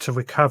path to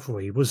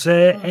recovery, was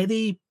there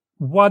any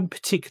one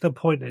particular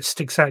point that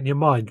sticks out in your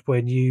mind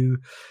when you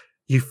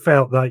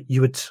felt like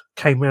you had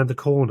came round the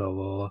corner,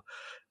 or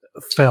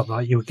felt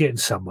like you were getting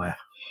somewhere?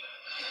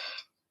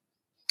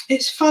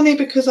 It's funny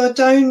because I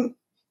don't,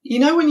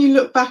 when you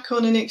look back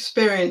on an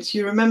experience,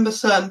 you remember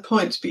certain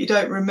points, but you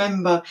don't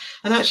remember.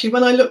 And actually,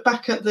 when I look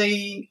back at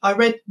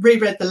I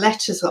reread the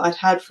letters that I'd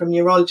had from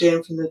neurology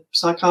and from the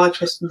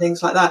psychiatrist and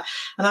things like that.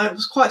 And I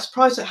was quite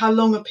surprised at how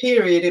long a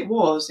period it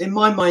was. In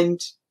my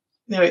mind,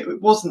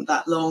 it wasn't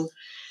that long.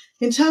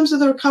 In terms of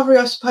the recovery,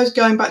 I suppose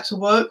going back to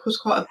work was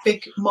quite a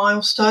big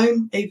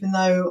milestone, even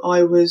though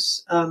I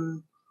was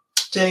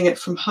doing it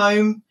from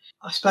home.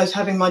 I suppose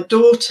having my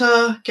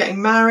daughter,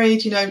 getting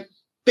married,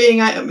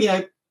 being out,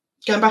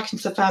 going back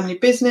into the family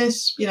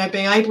business,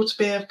 being able to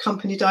be a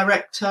company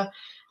director.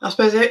 I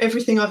suppose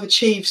everything I've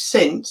achieved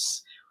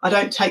since, I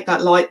don't take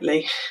that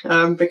lightly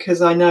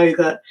because I know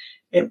that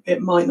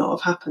it might not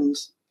have happened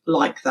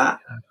like that.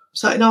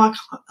 So no,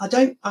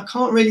 I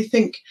can't really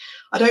think.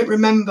 I don't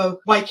remember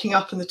waking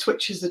up and the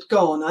twitches had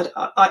gone.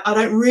 I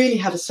don't really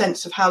have a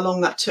sense of how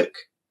long that took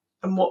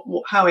and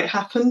how it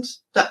happened.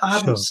 That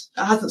it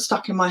hasn't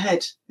stuck in my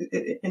head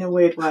in a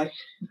weird way.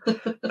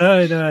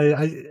 No,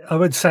 I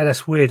wouldn't say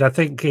that's weird. I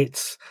think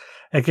it's,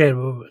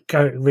 again,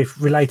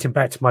 relating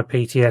back to my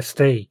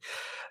PTSD.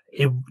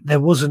 There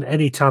wasn't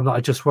any time that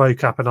I just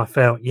woke up and I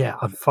felt,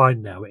 I'm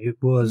fine now. It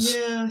was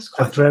it's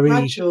quite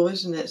gradual,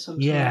 isn't it?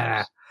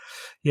 Sometimes.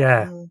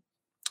 Yeah.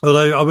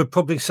 Although I would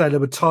probably say there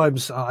were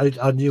times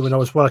I knew when I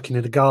was working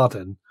in the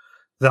garden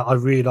that I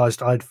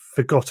realised I'd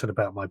forgotten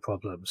about my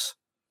problems.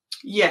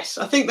 Yes,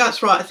 I think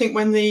that's right. I think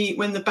when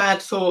the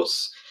bad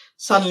thoughts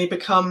suddenly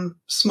become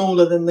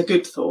smaller than the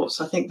good thoughts.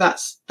 I think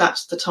that's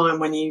the time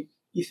when you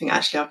think,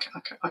 actually,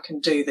 I can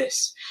do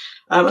this.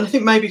 And I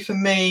think maybe for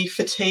me,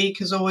 fatigue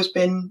has always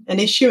been an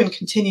issue and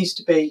continues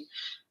to be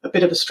a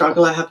bit of a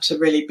struggle. I have to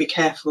really be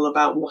careful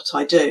about what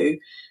I do,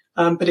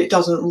 but it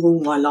doesn't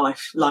rule my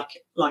life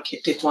like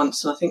it did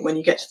once. And I think when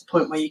you get to the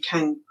point where you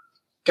can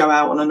go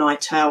out on a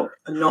night out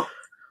and not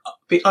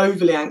be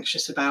overly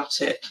anxious about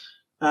it,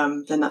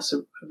 then that's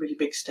a really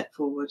big step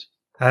forward.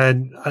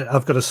 And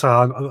I've got to say,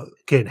 I'm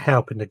getting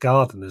help in the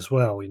garden as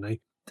well,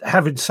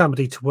 having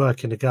somebody to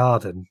work in the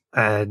garden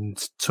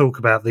and talk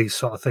about these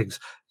sort of things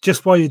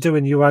just while you're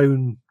doing your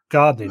own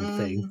gardening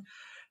thing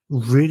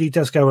really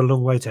does go a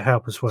long way to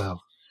help as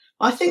well.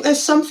 I think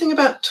there's something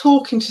about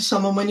talking to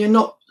someone when you're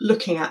not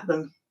looking at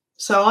them.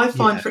 So I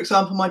find, for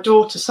example, my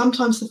daughter,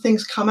 sometimes the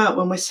things come out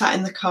when we're sat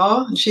in the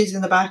car and she's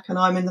in the back and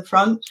I'm in the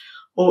front.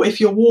 Or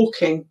if you're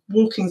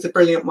walking's a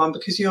brilliant one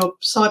because you're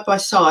side by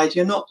side,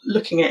 you're not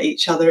looking at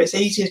each other. It's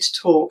easier to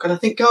talk. And I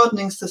think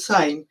gardening's the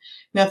same.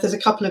 Now, if there's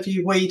a couple of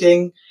you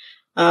weeding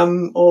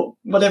or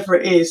whatever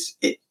it is,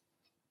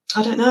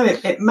 I don't know,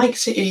 it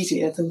makes it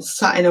easier than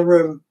sat in a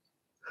room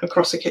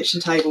across a kitchen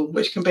table,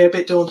 which can be a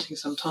bit daunting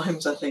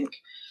sometimes, I think.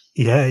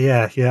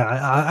 Yeah.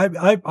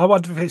 I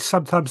wonder if it's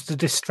sometimes the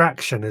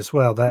distraction as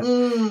well, that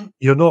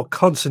you're not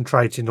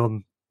concentrating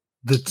on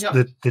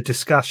the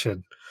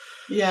discussion.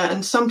 Yeah,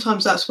 and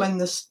sometimes that's when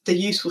the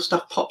useful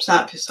stuff pops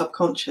out of your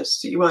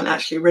subconscious that you weren't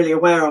actually really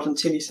aware of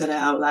until you said it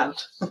out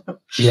loud.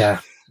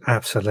 Yeah,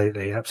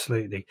 absolutely.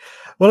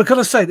 Well, I've got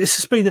to say, this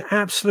has been an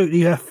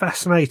absolutely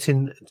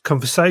fascinating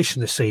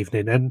conversation this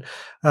evening, and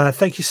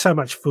thank you so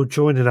much for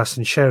joining us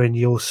and sharing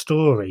your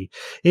story.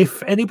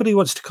 If anybody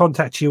wants to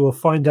contact you or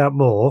find out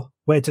more,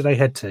 where do they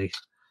head to?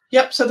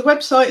 Yep, so the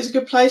website is a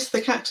good place,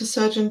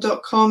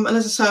 thecactussurgeon.com. And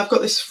as I say, I've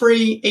got this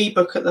free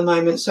ebook at the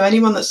moment. So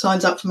anyone that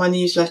signs up for my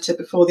newsletter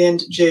before the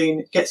end of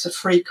June gets a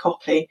free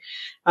copy.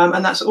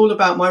 And that's all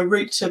about my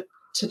route to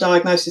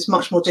diagnosis,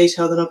 much more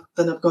detail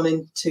than I've gone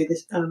into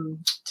this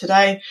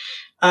today.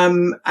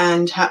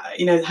 And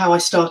how I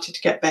started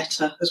to get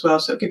better as well.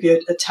 So it'll give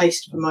you a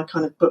taste of my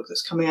kind of book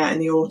that's coming out in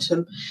the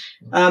autumn.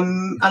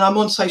 And I'm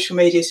on social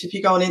media. So if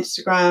you go on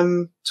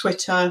Instagram,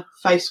 Twitter,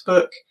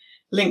 Facebook,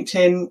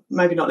 LinkedIn,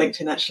 maybe not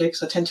LinkedIn actually,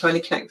 because I tend to only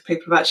connect with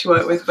people I've actually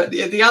worked with, but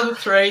the other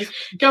three,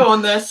 go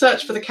on there,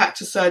 search for the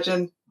Cactus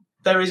Surgeon.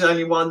 There is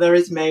only one, there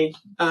is me,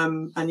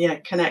 and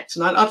connect.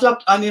 And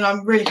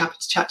I'm really happy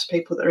to chat to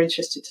people that are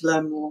interested to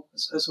learn more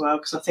as well,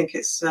 because I think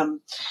it's a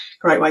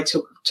great way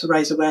to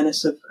raise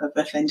awareness of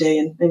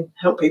FND and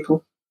help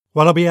people.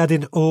 Well, I'll be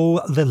adding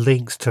all the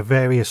links to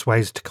various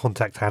ways to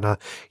contact Hannah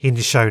in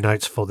the show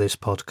notes for this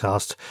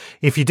podcast.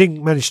 If you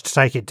didn't manage to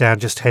take it down,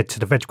 just head to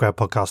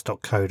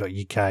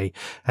theveggrowerpodcast.co.uk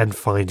and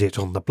find it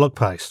on the blog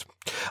post.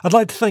 I'd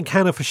like to thank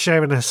Hannah for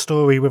sharing her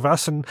story with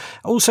us and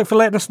also for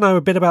letting us know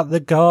a bit about the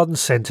garden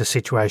centre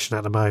situation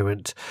at the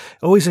moment.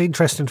 Always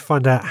interesting to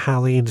find out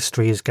how the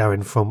industry is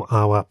going from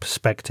our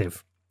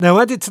perspective. Now,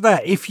 added to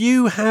that, if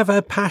you have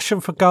a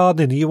passion for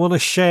gardening you want to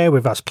share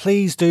with us,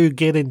 please do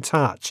get in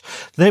touch.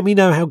 Let me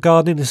know how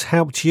gardening has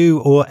helped you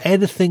or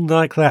anything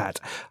like that.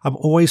 I'm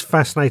always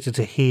fascinated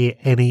to hear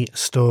any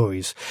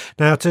stories.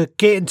 Now, to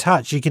get in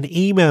touch, you can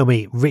email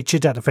me,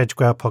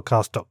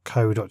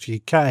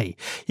 richard@theveggrowerpodcast.co.uk.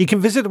 You can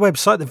visit the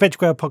website,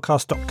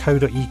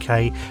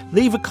 theveggrowerpodcast.co.uk,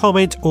 leave a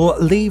comment or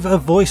leave a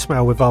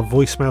voicemail with our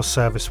voicemail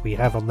service we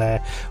have on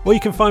there. Or you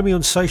can find me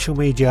on social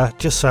media.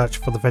 Just search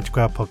for The Veg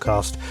Grower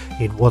Podcast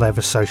in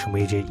whatever social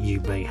media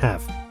you may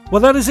have. Well,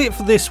 that is it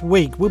for this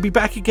week. We'll be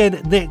back again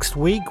next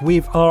week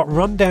with our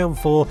rundown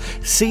for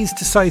seeds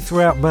to sow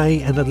throughout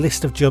May and a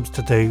list of jobs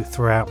to do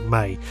throughout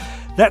May.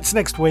 That's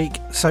next week.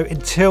 So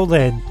until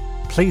then,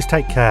 please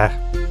take care